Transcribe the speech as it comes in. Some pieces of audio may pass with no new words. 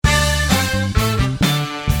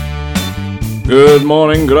Good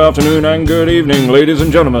morning, good afternoon, and good evening, ladies and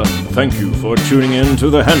gentlemen. Thank you for tuning in to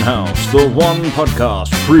the Hen House, the one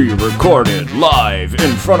podcast pre-recorded live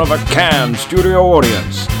in front of a canned studio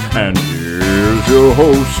audience. And here's your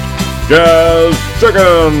host, Jazz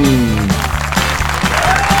Chicken.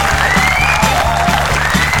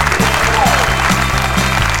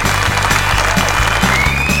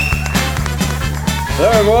 Hello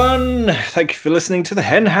everyone, thank you for listening to the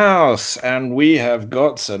Hen House, and we have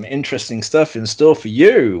got some interesting stuff in store for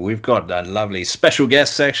you. We've got a lovely special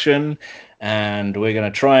guest section, and we're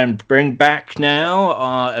going to try and bring back now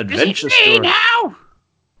our adventure story. Is it me now?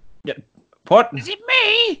 Yeah, what? Is it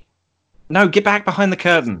me? No, get back behind the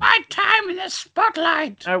curtain. It's my time in the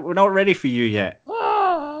spotlight. No, we're not ready for you yet.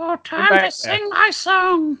 Oh, time to sing my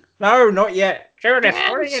song. No, not yet. Judith,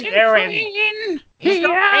 what are you doing? He's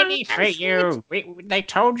not ready for you. They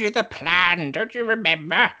told you the plan, don't you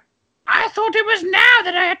remember? I thought it was now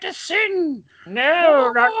that I had to sing.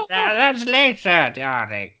 No, not now. That's later,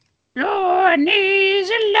 darling. Your knees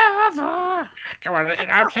a lover. Come on,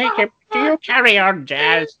 I'll take him. Do you carry on,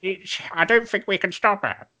 Jazz? I don't think we can stop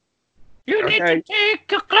her. You need to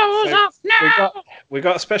take your clothes off now. We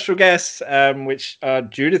got special guests, which are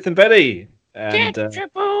Judith and Betty. And, get your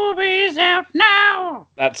boobies out now.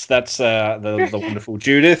 That's the wonderful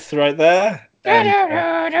Judith right there. And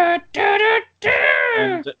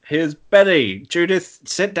here's Betty. Judith,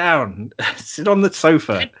 sit down. Sit on the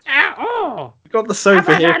sofa. Sit down. Oh, We've got the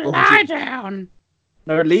sofa here. Lie down.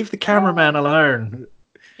 No, leave the cameraman alone.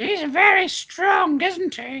 He's very strong,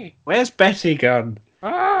 isn't he? Where's Betty gone?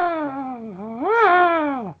 Oh.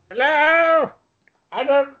 Hello? I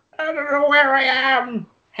don't know where I am.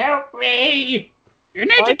 Help me! You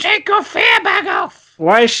need to take your fear bag off.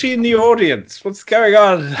 Why is she in the audience? What's going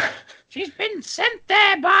on? She's been sent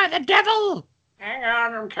there by the devil. Hang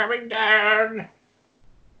on, I'm coming down.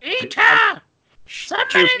 Eat her! Someone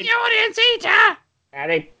in the audience, eat her!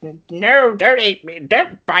 No, don't eat me.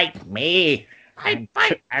 Don't bite me. I'm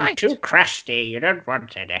too crusty. You don't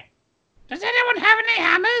want any. Does anyone have any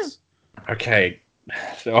hammers? Okay.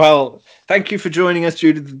 Well, thank you for joining us,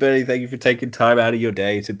 Judith and Betty. Thank you for taking time out of your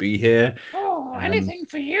day to be here. Oh, anything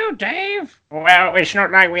for you, Dave. Well, it's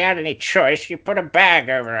not like we had any choice. You put a bag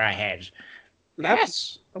over our heads.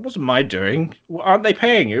 Yes. That wasn't my doing. Well, aren't they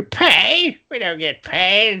paying you? Pay? We don't get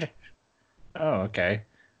paid. Oh, okay.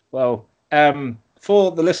 Well,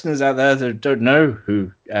 for the listeners out there that don't know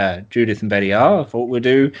who Judith and Betty are, I thought we'd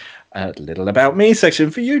do a little about me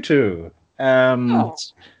section for you two.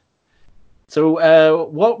 So,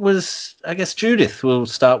 what was, I guess, Judith, we'll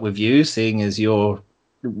start with you, seeing as you're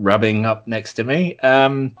rubbing up next to me.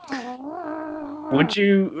 Would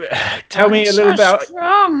you tell me a little about...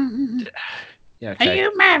 Strong. Yeah, okay. Are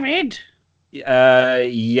you married?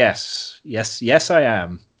 Yes, I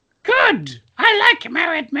am. Good. I like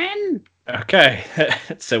married men. Okay,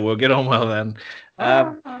 so we'll get on well then.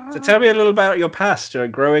 So tell me a little about your past,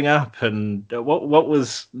 growing up, and what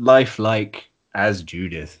was life like as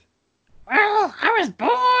Judith? Well, I was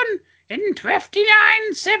born in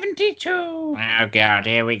 5972. Oh, God,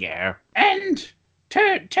 here we go. And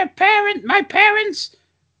my parents,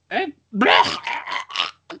 and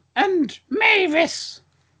Mavis.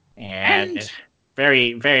 Yeah, and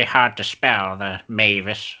very, very hard to spell, the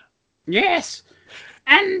Mavis. Yes.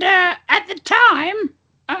 And at the time,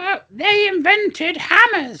 they invented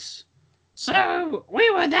hammers. So we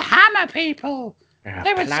were the hammer people.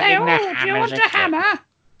 They would say, do you want a hammer?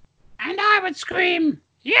 And I would scream,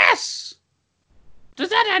 yes! Does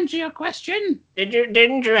that answer your question?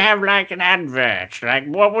 Didn't you have like an advert? Like,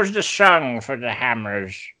 what was the song for the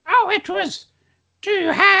hammers? Oh, it was, do you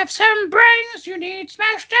have some brains you need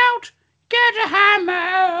smashed out? Get a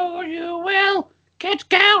hammer or you will get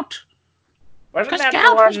gout. Because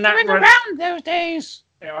gout was going around those days.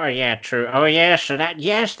 Oh, yeah, true. Oh, yeah, so that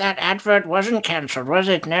advert wasn't cancelled, was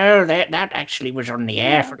it? No, that actually was on the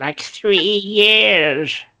air for like 3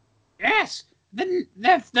 years. Yes, the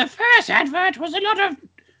first advert was a lot of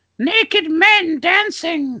naked men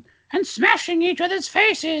dancing and smashing each other's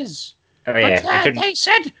faces. Oh, yeah. But they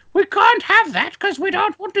said, we can't have that because we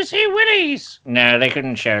don't want to see willies. No, they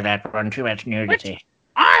couldn't show that one. Too much nudity. Which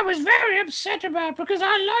I was very upset about because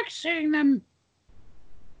I liked seeing them.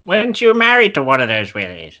 Weren't you married to one of those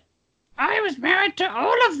willies? I was married to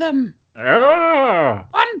all of them. Oh!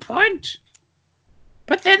 At one point.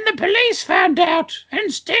 But then the police found out,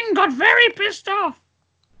 and Sting got very pissed off.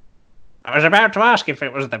 I was about to ask if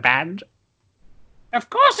it was the band. Of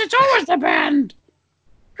course, it's always the band.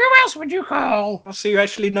 Who else would you call? So you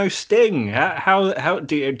actually know Sting. How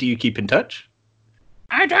do you keep in touch?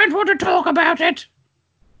 I don't want to talk about it.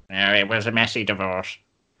 No, it was a messy divorce.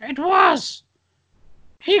 It was.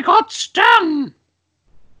 he got stung.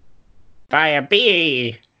 By a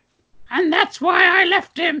bee. And that's why I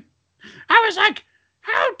left him. I was like,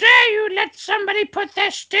 how dare you let somebody put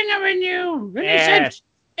their stinger in you? And he said,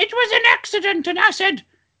 it was an accident. And I said,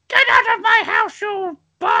 get out of my house, you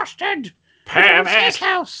bastard. It was his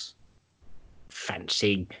house.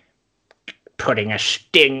 Fancy putting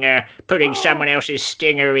someone else's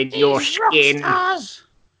stinger in your skin. Rock stars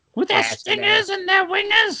with their stingers and their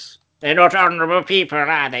wingers. They're not honourable people,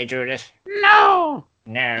 are they, Judith? No.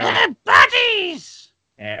 No. They're buddies.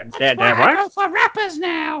 That's why I go for rappers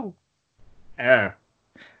now. Oh.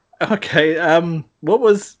 Okay,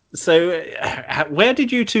 where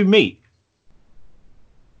did you two meet?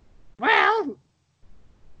 Well,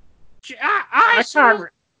 I saw...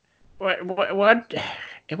 What?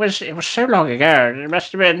 It was so long ago. It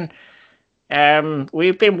must have been...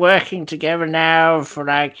 we've been working together now for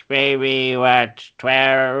like maybe,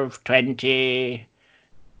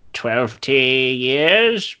 12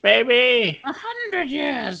 years, maybe? 100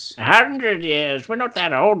 years. 100 years? We're not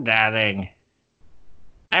that old, darling.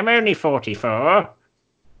 I'm only 44. Oh,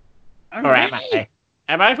 or am I?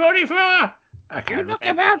 Am I 44? You look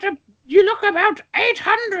about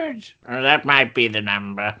 800. Oh, that might be the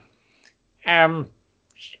number.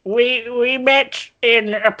 We met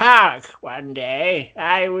in a park one day.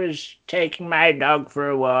 I was taking my dog for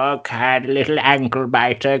a walk. I had a little ankle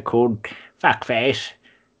biter called Fuckface.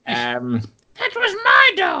 That was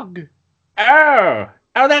my dog. Oh,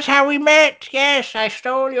 that's how we met. Yes, I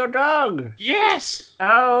stole your dog. Yes.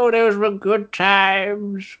 Oh, those were good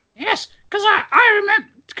times. Yes, because I remember,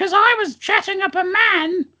 because I was chatting up a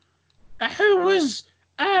man who was,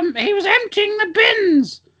 he was emptying the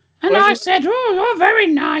bins. And I said, oh, you're very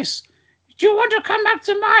nice. Do you want to come back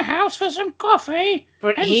to my house for some coffee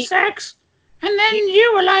and sex? And then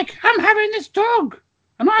you were like, I'm having this dog.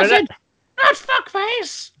 And I said, not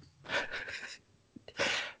fuckface.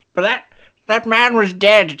 But that man was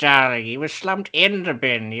dead, darling. He was slumped in the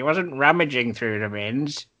bin. He wasn't rummaging through the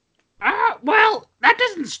bins. Well, that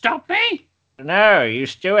doesn't stop me. No, you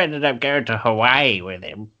still ended up going to Hawaii with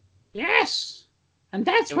him. Yes. And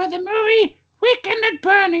that's where the movie Weekend at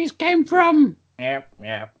Bernie's came from.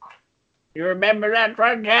 Yep. You remember that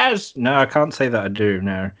one, Jazz? No, I can't say that I do,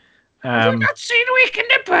 no. Have you not seen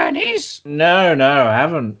Weekend at Bernie's? No, I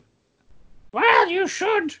haven't. Well, you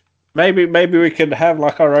should. Maybe we could have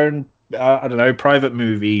like our own, I don't know, private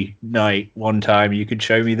movie night one time. You could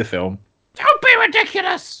show me the film. Don't be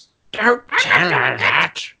ridiculous. Don't tell her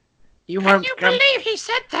that. Can you believe he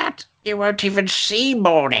said that? You won't even see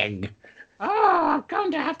morning. Oh, I'm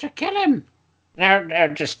going to have to kill him. No,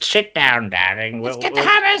 just sit down, darling. Let's get the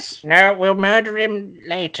hammers. No, we'll murder him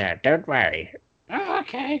later. Don't worry. Oh,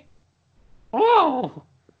 okay. Oh,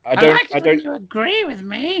 I don't. When you agree with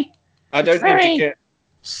me. I don't need to get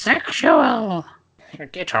sexual.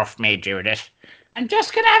 Get off me, Judith. I'm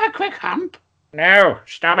just gonna have a quick hump. No,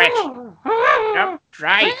 stop it. Don't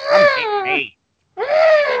try humping me. For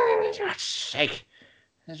God's sake.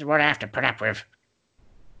 This is what I have to put up with.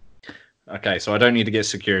 Okay, so I don't need to get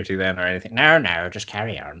security then or anything. No, just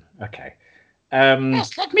carry on. Okay.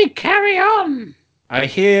 Yes, let me carry on. I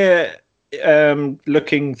hear,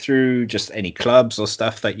 looking through just any clubs or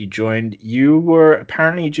stuff that you joined, you were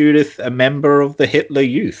apparently, Judith, a member of the Hitler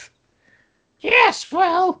Youth. Yes,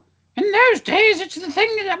 well, in those days, it's the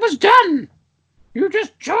thing that was done. You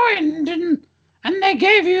just joined and they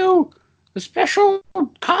gave you a special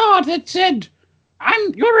card that said,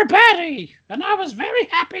 you're a baddie. And I was very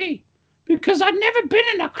happy. Because I'd never been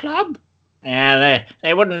in a club. Yeah,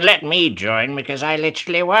 they wouldn't let me join because I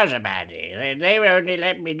literally was a baddie. They only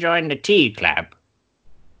let me join the tea club.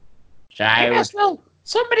 So well,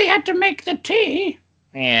 somebody had to make the tea.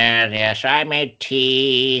 Yeah, so I made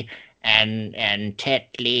tea and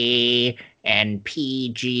Tetley and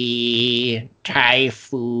PG,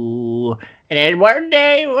 Taifu. And then one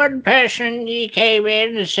day, one person, he came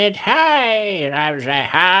in and said, hi. And I was like,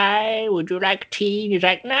 hi, would you like tea? And he's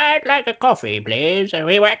like, no, I'd like a coffee, please. And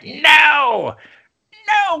we went, no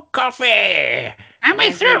coffee. And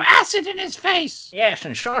we threw acid in his face. Yes,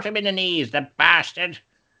 and shot him in the knees, the bastard.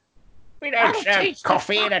 We don't serve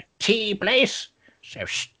coffee in a tea place. So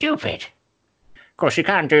stupid. Of course, you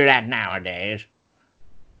can't do that nowadays.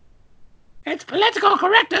 It's political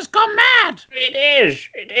correctness gone mad. It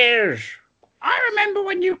is. I remember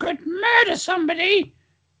when you could murder somebody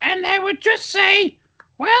and they would just say,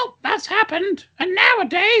 well, that's happened. And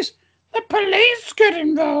nowadays, the police get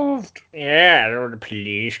involved. Yeah, the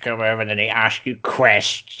police come over and they ask you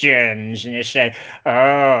questions. And they say,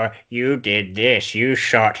 oh, you did this. You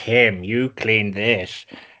shot him. You cleaned this.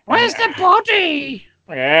 Where's the body?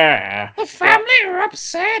 Yeah. The family are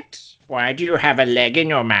upset. Why do you have a leg in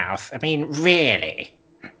your mouth? I mean, really?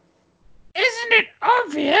 Isn't it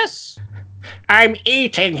obvious? I'm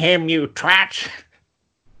eating him, you twat.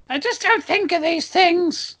 I just don't think of these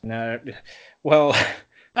things. No, well,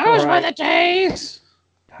 Those all were right. the days.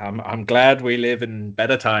 I'm glad we live in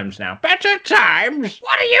better times now. Better times?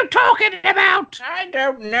 What are you talking about? I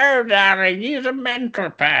don't know, darling. He's a mental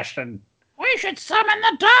person. We should summon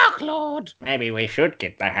the Dark Lord. Maybe we should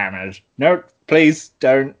get the hammers. No, please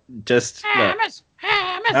don't. Just look. Hammers,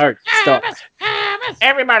 hammers, No, stop. hammers, hammers,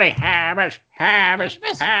 Everybody, hammers, hammers,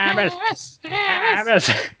 hammers, hammers, hammers. hammers.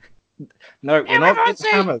 No, we're not Everyone getting say,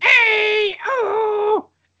 hammers. hey, oh,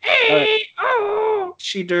 hey, oh. What's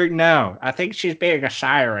she doing now? I think she's being a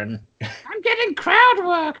siren. I'm getting crowd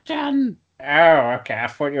work done. Oh, okay. I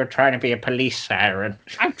thought you were trying to be a police siren.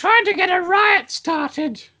 I'm trying to get a riot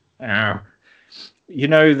started. Oh. You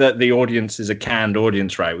know that the audience is a canned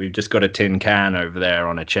audience, right? We've just got a tin can over there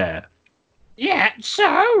on a chair. Yeah,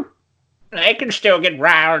 so? They can still get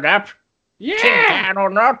riled up. Yeah, Tin can or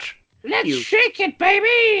not. let's you- shake it,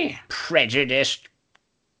 baby. Prejudiced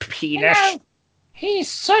You penis. know, he's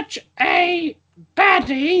such a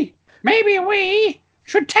baddie. Maybe we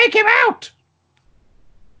should take him out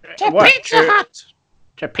to What, Pizza to- Hut.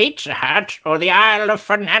 To Pizza Hut or the Isle of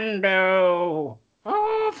Fernando.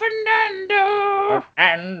 Oh, Fernando.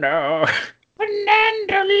 Fernando.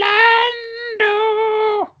 Fernando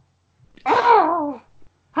Lando. Oh,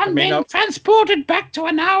 I'm mean, being transported back to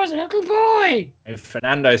when I was a little boy. If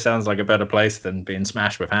Fernando sounds like a better place than being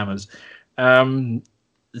smashed with hammers. So,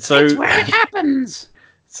 That's where it happens.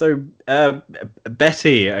 so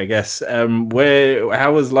Betty, I guess, how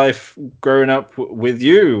was life growing up with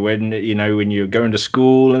you when you're going to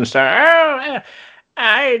school and stuff? Oh,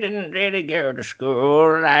 I didn't really go to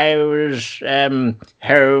school. I was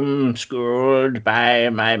homeschooled by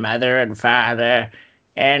my mother and father.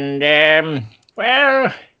 And,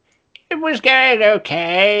 well, it was going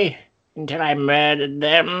okay until I murdered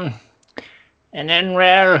them. And then,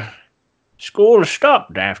 well, school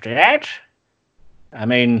stopped after that. I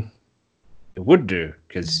mean, it would do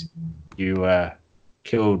because you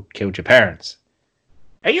killed your parents.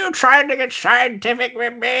 Are you trying to get scientific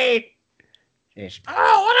with me? Yes.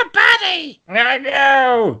 Oh, what a baddie. I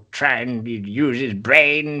know. Trying to use his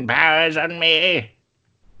brain powers on me.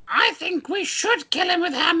 I think we should kill him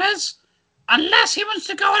with hammers, unless he wants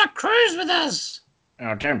to go on a cruise with us.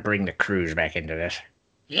 Oh, don't bring the cruise back into this.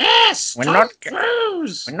 Yes, We're Tom not-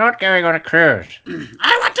 Cruise. We're not going on a cruise.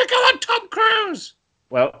 I want to go on Tom Cruise.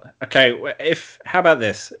 Well, okay. How about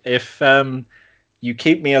this? If you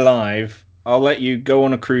keep me alive, I'll let you go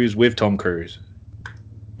on a cruise with Tom Cruise,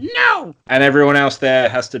 No, and everyone else there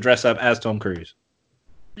has to dress up as Tom Cruise.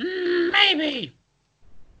 maybe.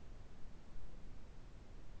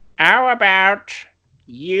 How about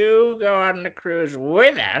you go on the cruise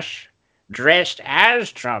with us, dressed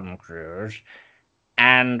as Tom Cruise,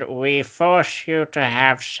 and we force you to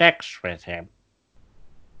have sex with him?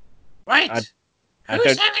 Wait, I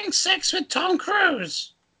who's don't- having sex with Tom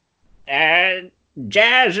Cruise?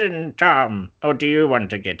 Jazz and Tom. Or do you want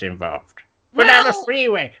to get involved? We'll have a Well-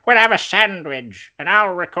 freeway. We'll have a sandwich, and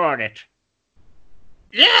I'll record it.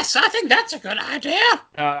 Yes, I think that's a good idea.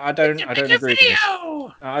 I don't Make agree a with this.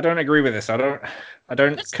 video. I don't agree with this. I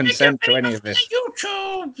don't Let's consent make to a any video of this. for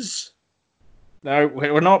the YouTubes. No,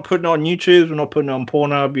 we're not putting it on YouTube. We're not putting it on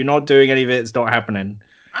Pornhub. You're not doing any of it. It's not happening.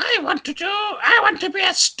 I want to be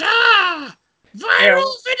a star.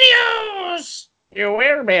 Viral videos. You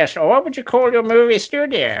will be. So what would you call your movie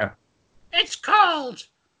studio? It's called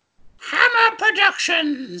Hammer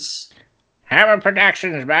Productions. Hammer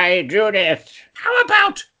Productions by Judith. How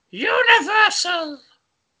about Universal?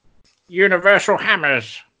 Universal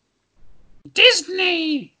Hammers.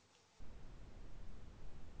 Disney.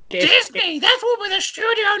 Disney. That will be the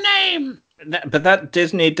studio name. But that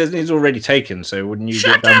Disney's already taken. So wouldn't you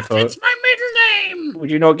Shut get done up. for? It's my middle name.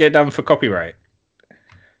 Would you not get done for copyright?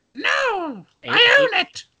 No, I own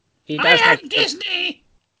it. He I does am make Disney.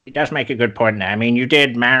 he does make a good point there. I mean, you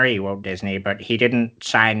did marry Walt Disney, but he didn't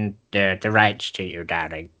sign the rights to you,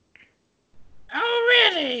 darling. Oh,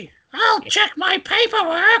 really? I'll check my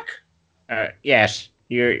paperwork. Yes,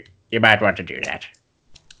 you might want to do that.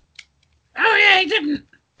 Oh, yeah, he didn't.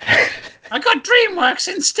 I got DreamWorks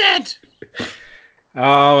instead.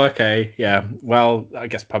 Oh, okay, yeah. Well, I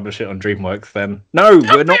guess publish it on DreamWorks then. No,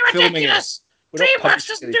 Don't we're not be filming it. ridiculous. We're not DreamWorks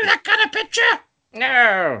publishing doesn't it. do that kind of picture.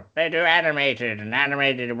 No, they do animated, and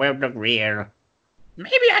animated won't look real.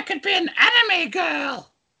 Maybe I could be an anime girl.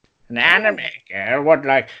 An anime girl, what,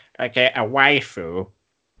 like a waifu?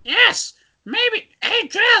 Yes, maybe. Hey,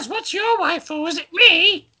 Drez, what's your waifu? Is it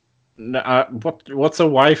me? No, what's a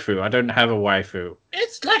waifu? I don't have a waifu.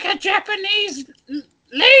 It's like a Japanese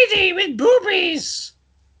lady with boobies.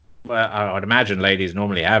 Well, I would imagine ladies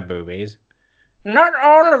normally have boobies. Not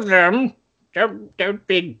all of them. Don't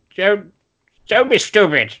be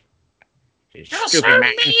stupid. You're Stupid so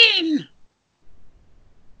man. mean.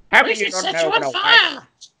 How We can you should not set know you what on a fire.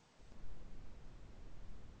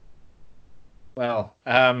 Well,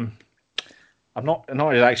 I'm not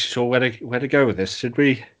actually sure where to go with this. Should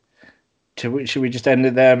we just end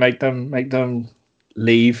it there? Make them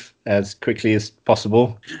leave as quickly as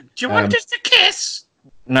possible. Do you want us to kiss?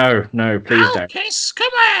 No, please Oh, don't. kiss.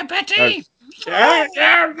 Come here, Betty. Oh,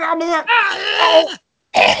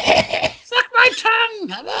 Suck my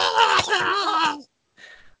tongue.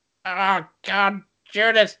 oh, God,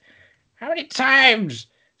 Judith. How many times?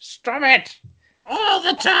 Stop it. All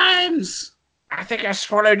the times. I think I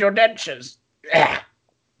swallowed your dentures.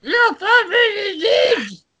 You probably did.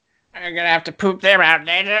 I'm going to have to poop them out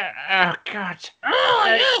later. Oh, God. Oh,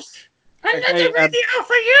 yes. Another Okay, video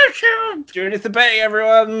for YouTube. Judith and Betty,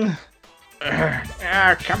 everyone.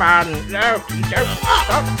 Oh, come on. No, don't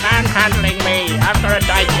stop manhandling me. I've got a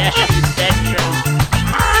digestive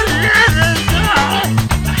infection.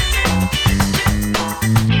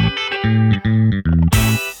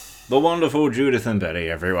 The wonderful Judith and Betty,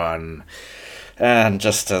 everyone. And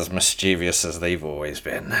just as mischievous as they've always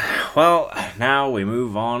been. Well, now we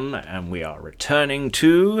move on and we are returning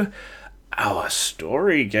to our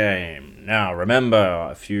story game. Now, remember,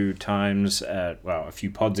 a few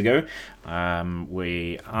pods ago,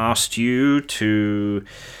 we asked you to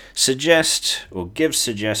suggest or give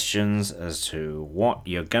suggestions as to what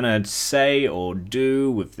you're gonna say or do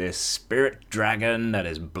with this spirit dragon that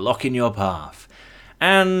is blocking your path.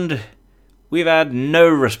 And we've had no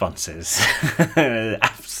responses.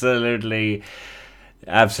 Absolutely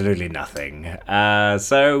nothing.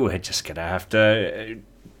 So we're just gonna have to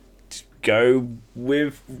go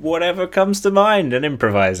with whatever comes to mind and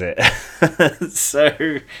improvise it.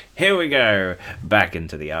 So here we go, back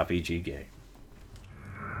into the RPG game.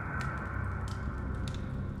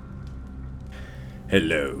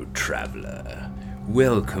 Hello, traveler.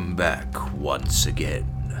 Welcome back once again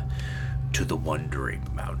to the Wandering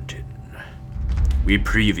Mountain. We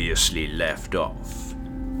previously left off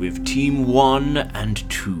with Team 1 and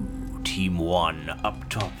 2. Team 1 up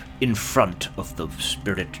top in front of the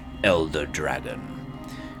Spirit Elder Dragon,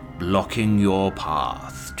 blocking your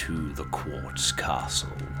path to the Quartz Castle,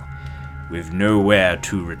 with nowhere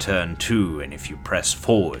to return to, and if you press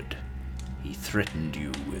forward, he threatened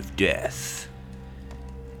you with death.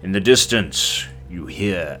 In the distance, you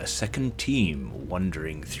hear a second team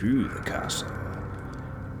wandering through the castle.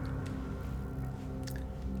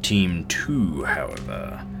 Team 2,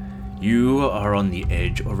 however, you are on the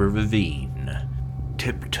edge of a ravine,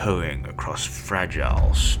 tiptoeing across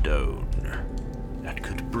fragile stone that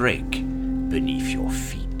could break beneath your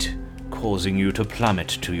feet, causing you to plummet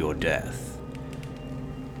to your death.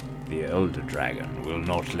 The Elder Dragon will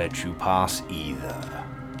not let you pass either,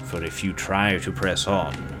 for if you try to press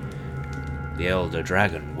on, the Elder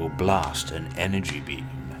Dragon will blast an energy beam,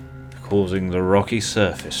 causing the rocky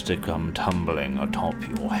surface to come tumbling atop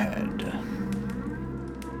your head.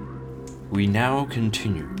 We now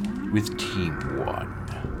continue with Team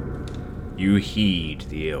 1. You heed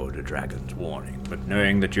the Elder Dragon's warning, but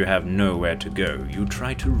knowing that you have nowhere to go, you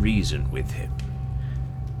try to reason with him.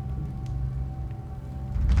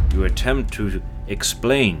 You attempt to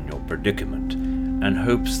explain your predicament, and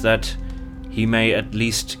hopes that he may at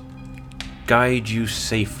least guide you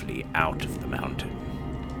safely out of the mountain.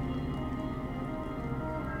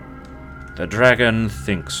 The dragon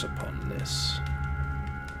thinks upon this.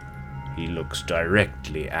 He looks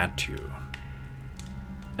directly at you,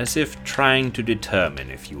 as if trying to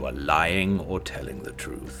determine if you are lying or telling the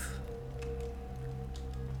truth.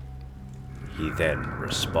 He then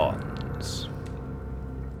responds.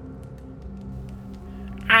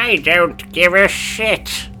 I don't give a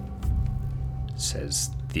shit,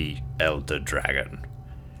 Says the Elder Dragon.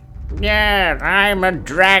 Yeah, I'm a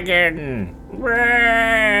dragon.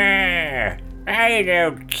 Roar! I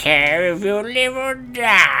don't care if you live or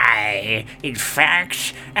die. In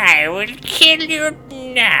fact, I will kill you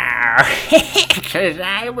now. 'Cause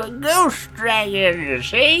I'm a ghost dragon,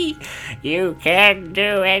 see? You can't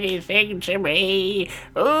do anything to me.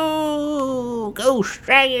 Ooh, ghost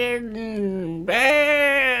dragon.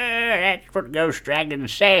 That's what ghost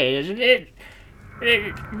dragons say, isn't it?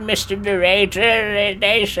 Mr. Narrator,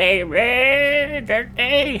 they say, don't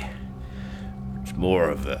they? It's more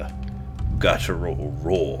of a guttural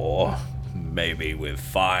roar, maybe with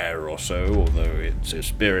fire or so, although it's a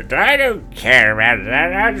spirit. I don't care about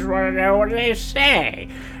that. I just want to know what they say.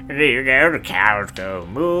 You know, the cows go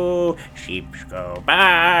moo, sheep go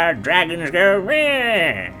baa, dragons go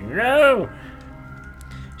meh, you know?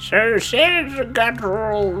 So since the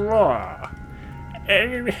guttural roar,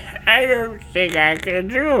 and I don't think I can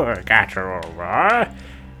do a guttural roar,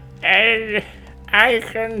 and I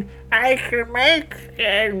can make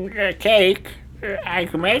a cake. I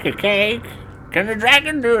can make a cake. Can the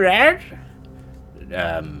dragon do that?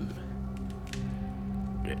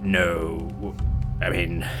 No. I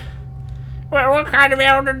mean, Well, what kind of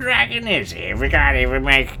elder dragon is he if we can't even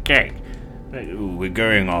make a cake? we're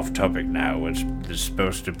going off topic now. This is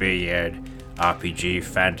supposed to be an RPG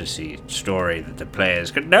fantasy story that the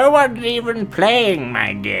players could. No one's even playing,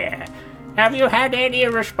 my dear. Have you had any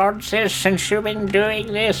responses since you've been doing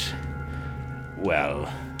this?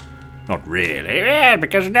 Well, not really. Yeah,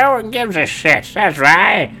 because no one gives a shit, that's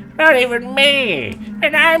right. Not even me.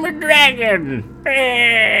 And I'm a dragon.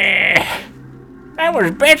 That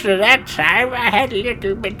was better that time. I had a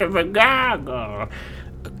little bit of a gargle.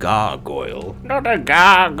 A gargoyle? Not a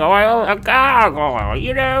gargoyle, a gargoyle.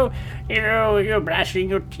 You know, you're brushing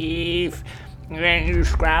your teeth, and then you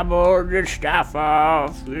scrub all the stuff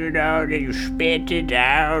off, then you spit it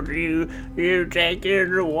out, you take it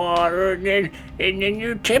in the water, and then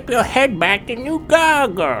you tip your head back and you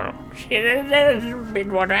gargle. See, that's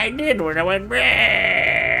been what I did when I went,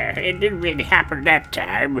 bleh. It didn't really happen that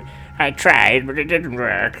time. I tried, but it didn't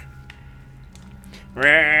work.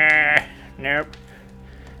 Nope.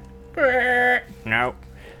 Nope.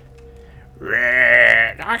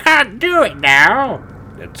 I can't do it now.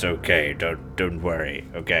 It's okay. Don't worry.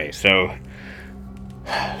 Okay, so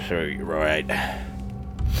you're right.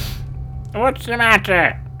 What's the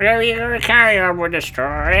matter? Are you going to carry on with the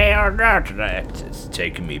story or not? It's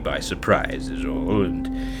taken me by surprise is all, and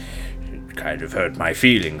it kind of hurt my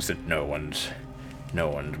feelings that no one's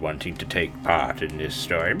wanting to take part in this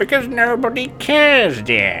story because Nobody cares,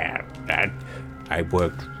 dear. I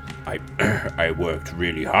worked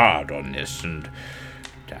really hard on this, and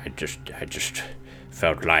I just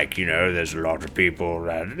felt like, there's a lot of people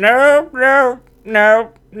that... No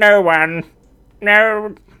one.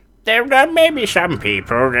 No, there may be some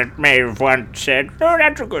people that may have once said, oh,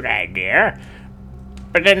 that's a good idea.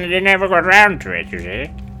 But then they never got round to it, you see.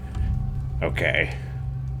 Okay.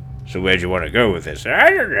 So where'd you want to go with this?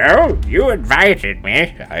 I don't know. You invited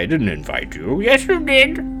me. I didn't invite you. Yes, you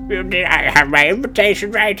did. You did. I have my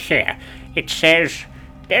invitation right here. It says,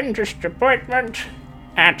 dentist appointment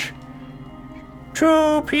at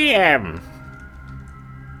 2 p.m.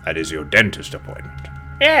 That is your dentist appointment?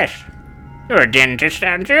 Yes. You're a dentist,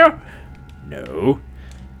 aren't you? No.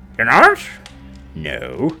 You're not?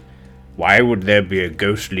 No. Why would there be a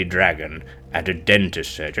ghostly dragon at a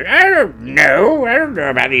dentist surgery? I don't know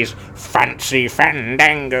about these fancy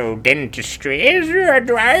fandango dentistries.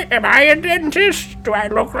 Am I a dentist? Do I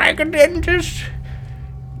look like a dentist?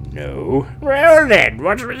 No. Well then,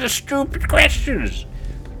 what's with the stupid questions?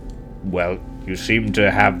 Well, you seem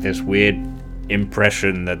to have this weird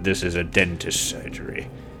impression that this is a dentist surgery.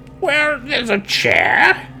 Well, there's a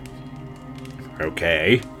chair.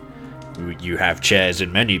 Okay. You have chairs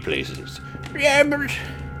in many places. Yeah, but...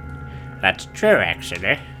 That's true,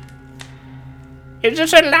 actually. Is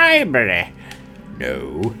this a library?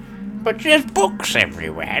 No. But there's books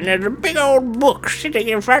everywhere, and there's a big old book sitting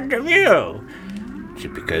in front of you. It's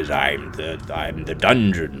because I'm the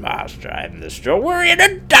dungeon master. We're in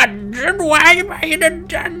a dungeon? Why am I in a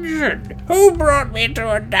dungeon? Who brought me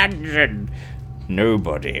to a dungeon?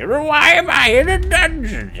 Nobody. Why am I in a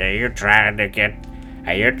dungeon? Are you trying to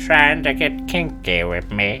get kinky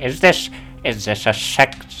with me? Is this a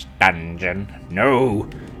sex dungeon? No,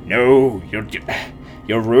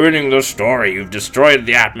 you're ruining the story. You've destroyed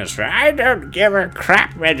the atmosphere. I don't give a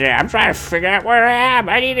crap, Reggie. I'm trying to figure out where I am.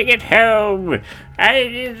 I need to get home. I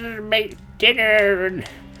need to make dinner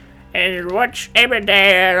and watch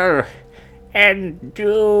Emmerdale and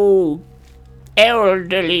do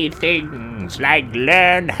elderly things like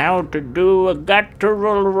learn how to do a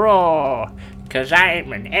guttural roar. 'Cause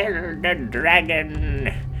I'm an elder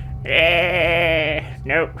dragon.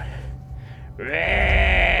 Nope.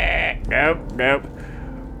 Nope.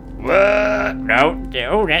 No.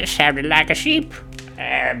 Oh, that sounded like a sheep.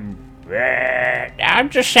 I'm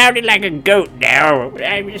just sounding like a goat now.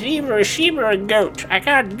 I'm either a sheep or a goat. I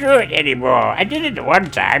can't do it anymore. I did it the one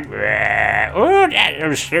time. Oh, that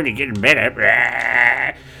was slowly getting better.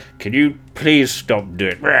 Can you please stop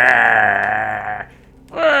doing it?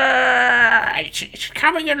 It's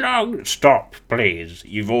coming along. Stop, please.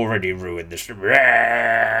 You've already ruined this.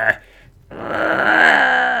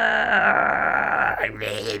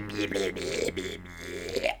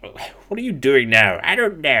 What are you doing now? I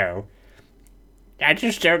don't know. I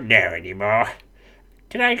just don't know anymore.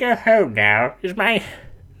 Can I go home now? Is my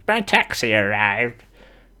taxi arrived?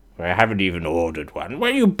 Well, I haven't even ordered one.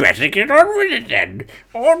 Well, you better get on with it then.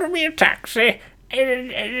 Order me a taxi,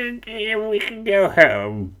 and we can go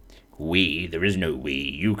home. We? There is no we.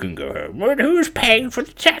 You can go home. Well, who's paying for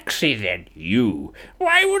the taxi then? You.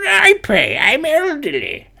 Why would I pay? I'm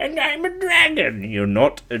elderly, and I'm a dragon. You're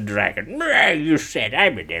not a dragon. You said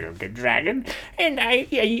I'm an elder dragon, and I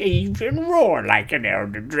even roar like an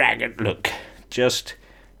elder dragon. Look, just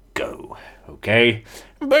go, okay?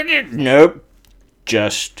 But nope,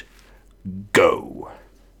 just go.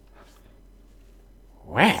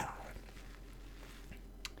 Well.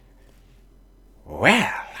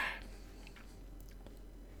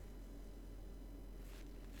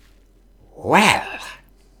 Well,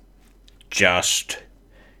 just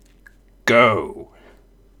go.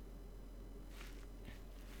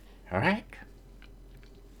 All right,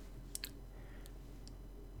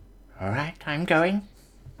 I'm going.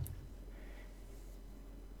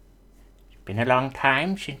 It's been a long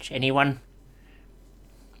time since anyone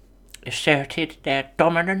asserted their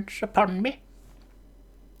dominance upon me.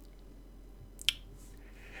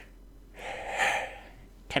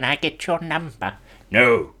 Can I get your number?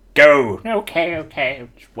 No. Go. Okay.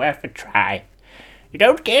 It's worth a try. You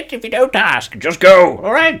don't get if you don't ask. Just go.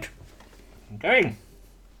 All right. I'm going.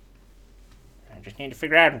 I just need to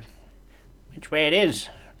figure out which way it is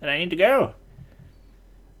that I need to go.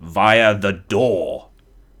 Via the door.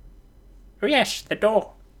 Oh, yes, the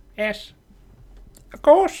door. Yes. Of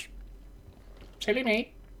course. Silly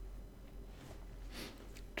me.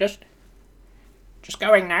 Just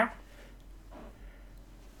going now.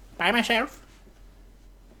 By myself.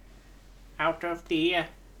 Out of the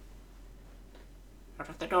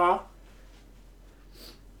door.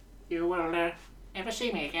 You will never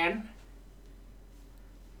see me again.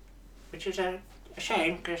 Which is a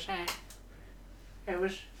shame, because I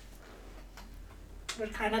was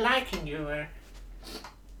kind of liking you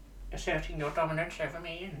asserting your dominance over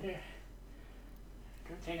me, and I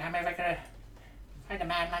don't think I'm ever going to find a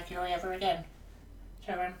man like you ever again.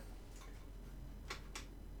 So,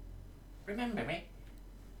 remember me.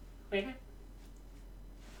 Will you?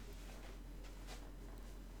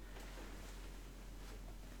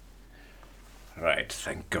 Right,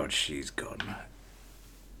 thank God she's gone.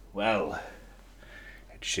 Well,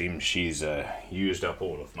 it seems she's used up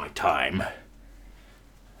all of my time. I'll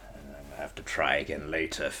have to try again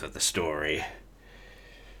later for the story.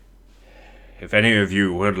 If any of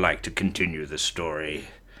you would like to continue the story,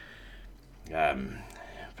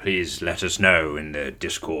 please let us know in the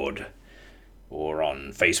Discord or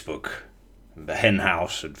on Facebook, the Hen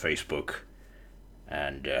House and Facebook.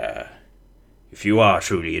 And if you are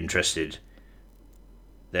truly interested,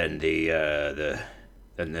 then the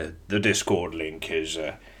Discord link is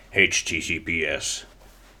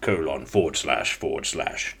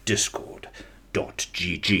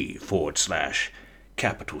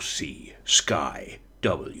https://discord.gg/C Sky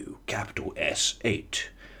S8.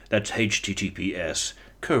 That's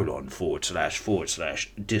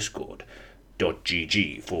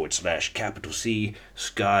https://discord.gg/C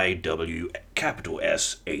Sky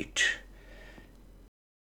S8.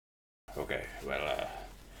 Okay, well, I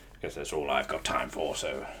guess that's all I've got time for,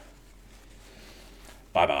 so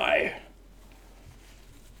bye-bye.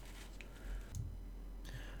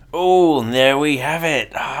 Oh, and there we have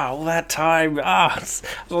it. All that time. I was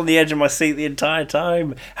on the edge of my seat the entire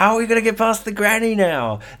time. How are we going to get past the granny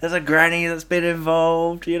now? There's a granny that's been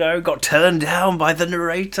involved, got turned down by the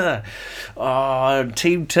narrator.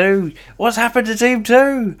 Team 2. What's happened to Team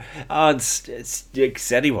 2?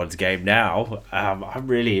 It's anyone's game now. I'm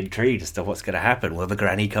really intrigued as to what's going to happen. Will the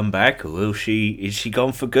granny come back, or is she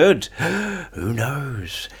gone for good? Who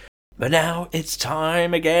knows? But now it's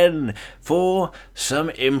time again for some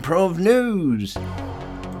improv news.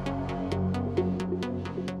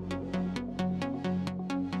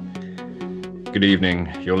 Good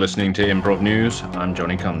evening. You're listening to Improv News. I'm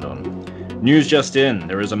Johnny Condon. News just in.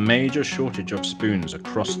 There is a major shortage of spoons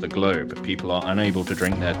across the globe. People are unable to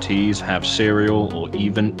drink their teas, have cereal, or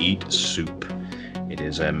even eat soup. It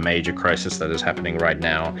is a major crisis that is happening right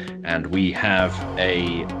now, and we have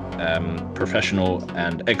a professional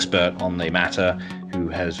and expert on the matter who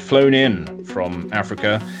has flown in from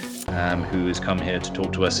Africa, who has come here to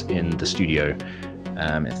talk to us in the studio.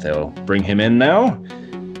 If they'll bring him in now.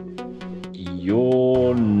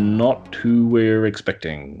 You're not who we're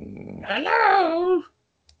expecting. Hello?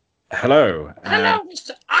 Hello. Hello,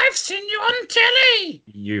 Mr. I've seen you on telly.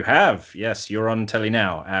 You have, yes. You're on telly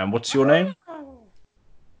now. What's your name? Oh,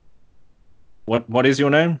 What is your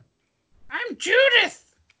name? I'm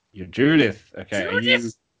Judith. You're Judith. Okay.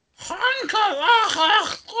 Judith.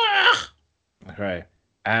 Okay.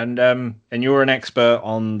 And you're an expert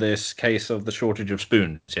on this case of the shortage of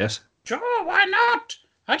spoons, yes? Sure, why not?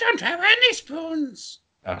 I don't have any spoons.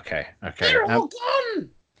 Okay. They're all gone.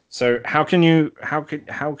 So how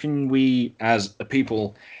can we as a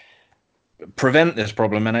people prevent this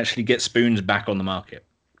problem and actually get spoons back on the market?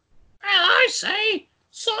 Well, I say,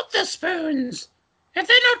 sort the spoons. If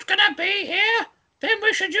they're not gonna be here, then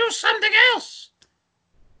we should use something else.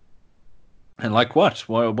 And like what?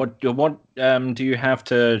 What do you have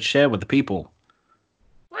to share with the people?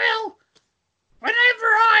 Well, whenever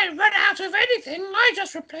I run out of anything, I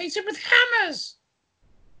just replace it with hammers.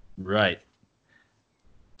 Right.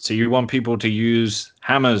 So you want people to use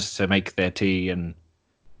hammers to make their tea and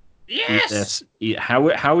Yes.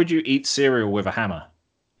 How would you eat cereal with a hammer?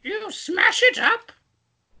 You smash it up.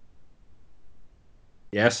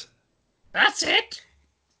 Yes. That's it.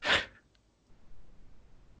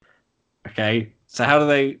 Okay. So how do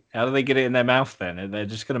they get it in their mouth then? They're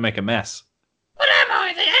just going to make a mess. What am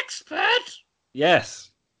I, the expert?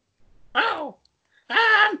 Yes. Oh,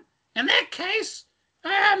 in that case,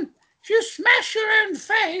 if you smash your own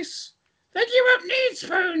face, then you won't need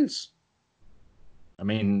spoons. I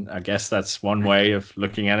mean, I guess that's one way of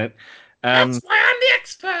looking at it. That's why I'm the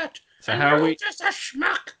expert. So and how you're we? just a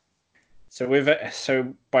schmuck.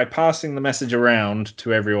 So by passing the message around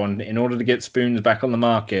to everyone, in order to get spoons back on the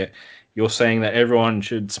market, you're saying that everyone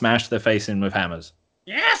should smash their face in with hammers,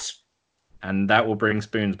 Yes, and that will bring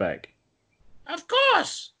spoons back. of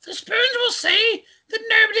course. The spoons will see that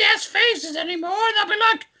nobody has faces anymore, and they'll be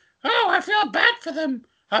like, oh, I feel bad for them.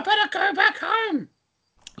 I better go back home.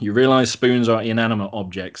 You realize spoons are inanimate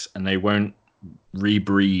objects, and they won't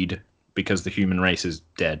rebreed because the human race is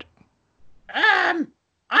dead.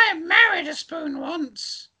 I married a spoon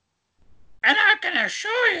once, and I can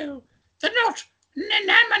assure you they're not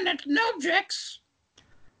inanimate objects.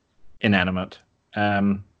 Inanimate.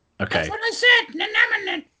 Okay. That's what I said,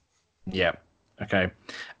 inanimate. Yeah. Okay.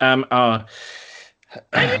 Are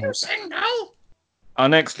you single? Our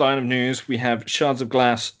next line of news, we have Shards of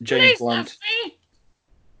Glass, James Please Blunt love me.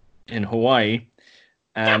 in Hawaii.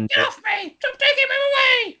 And Don't get off me. Don't take him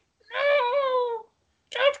away. No.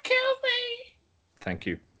 Don't kill me. thank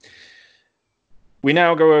you. We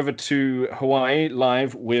now go over to Hawaii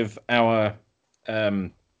live with our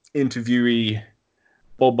interviewee,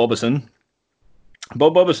 Bob Boberson.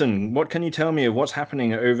 Bob Boberson, what can you tell me of what's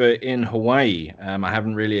happening over in Hawaii? I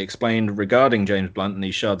haven't really explained regarding James Blunt and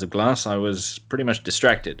these Shards of Glass. I was pretty much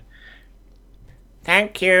distracted.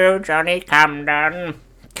 Thank you, Johnny Camden.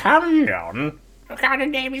 Camden? What kind of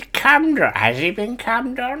name is Camden? Has he been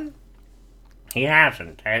Camden? He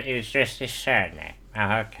hasn't. It's just his surname.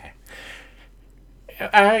 Oh, okay.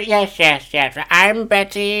 Yes. I'm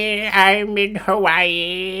Betty. I'm in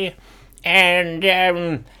Hawaii.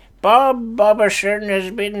 And, Bob Boberson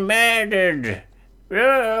has been murdered.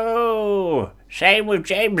 Oh, same with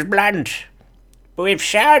James Blunt. With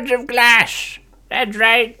shards of glass. That's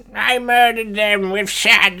right. I murdered them with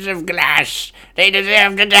shards of glass. They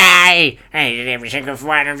deserve to die. I hated every single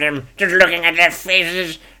one of them. Just looking at their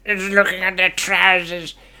faces. Just looking at their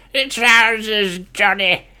trousers. The trousers,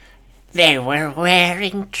 Johnny. They were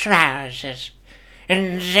wearing trousers.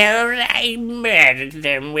 And so I murdered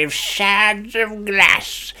them with shards of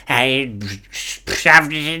glass. I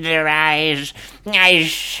shoved it in their eyes. I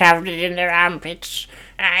shoved it in their armpits.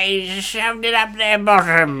 I shoved it up their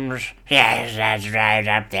bottoms. Yes, that's right,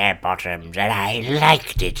 up their bottoms. And I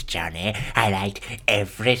liked it, Johnny. I liked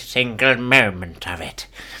every single moment of it.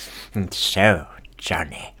 And so,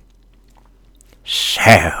 Johnny.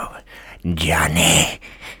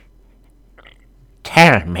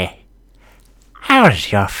 Tell me.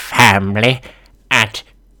 How's your family at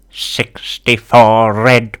 64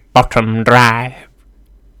 Red Bottom Drive?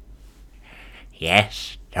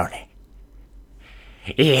 Yes, Johnny.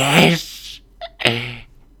 Yes. I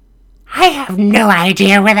have no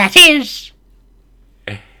idea where that is.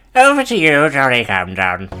 Over to you, Johnny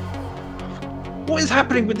Camden. What is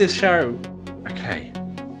happening with this show? Okay.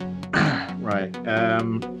 Right.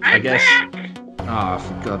 I guess. Back. Ah,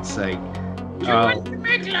 for God's sake. Do you want to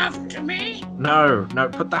make love to me? No,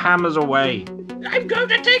 put the hammers away. I'm going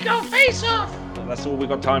to take your face off. That's all we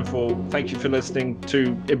got time for. Thank you for listening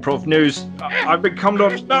to Improv News. I've been cummed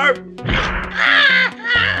off. No!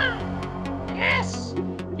 Yes,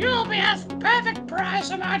 you'll be a perfect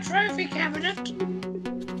prize for my trophy cabinet.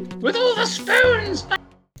 With all the spoons.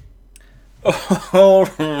 All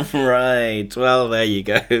right. Well, there you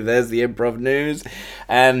go. There's the improv news.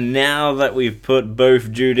 And now that we've put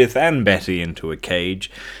both Judith and Betty into a cage,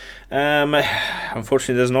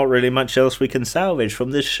 unfortunately, there's not really much else we can salvage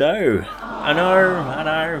from this show. I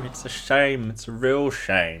know. It's a shame. It's a real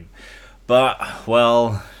shame. But,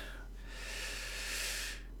 well,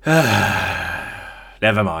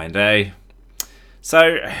 never mind, eh?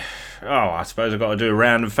 So, I suppose I've got to do a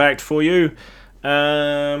random fact for you.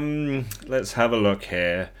 Let's have a look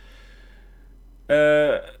here.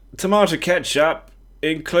 Tomato ketchup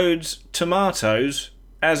includes tomatoes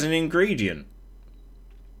as an ingredient.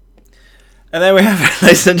 And there we have it,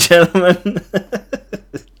 ladies and gentlemen.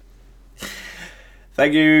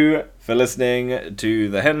 Thank you for listening to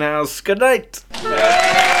the Hen House. Good night.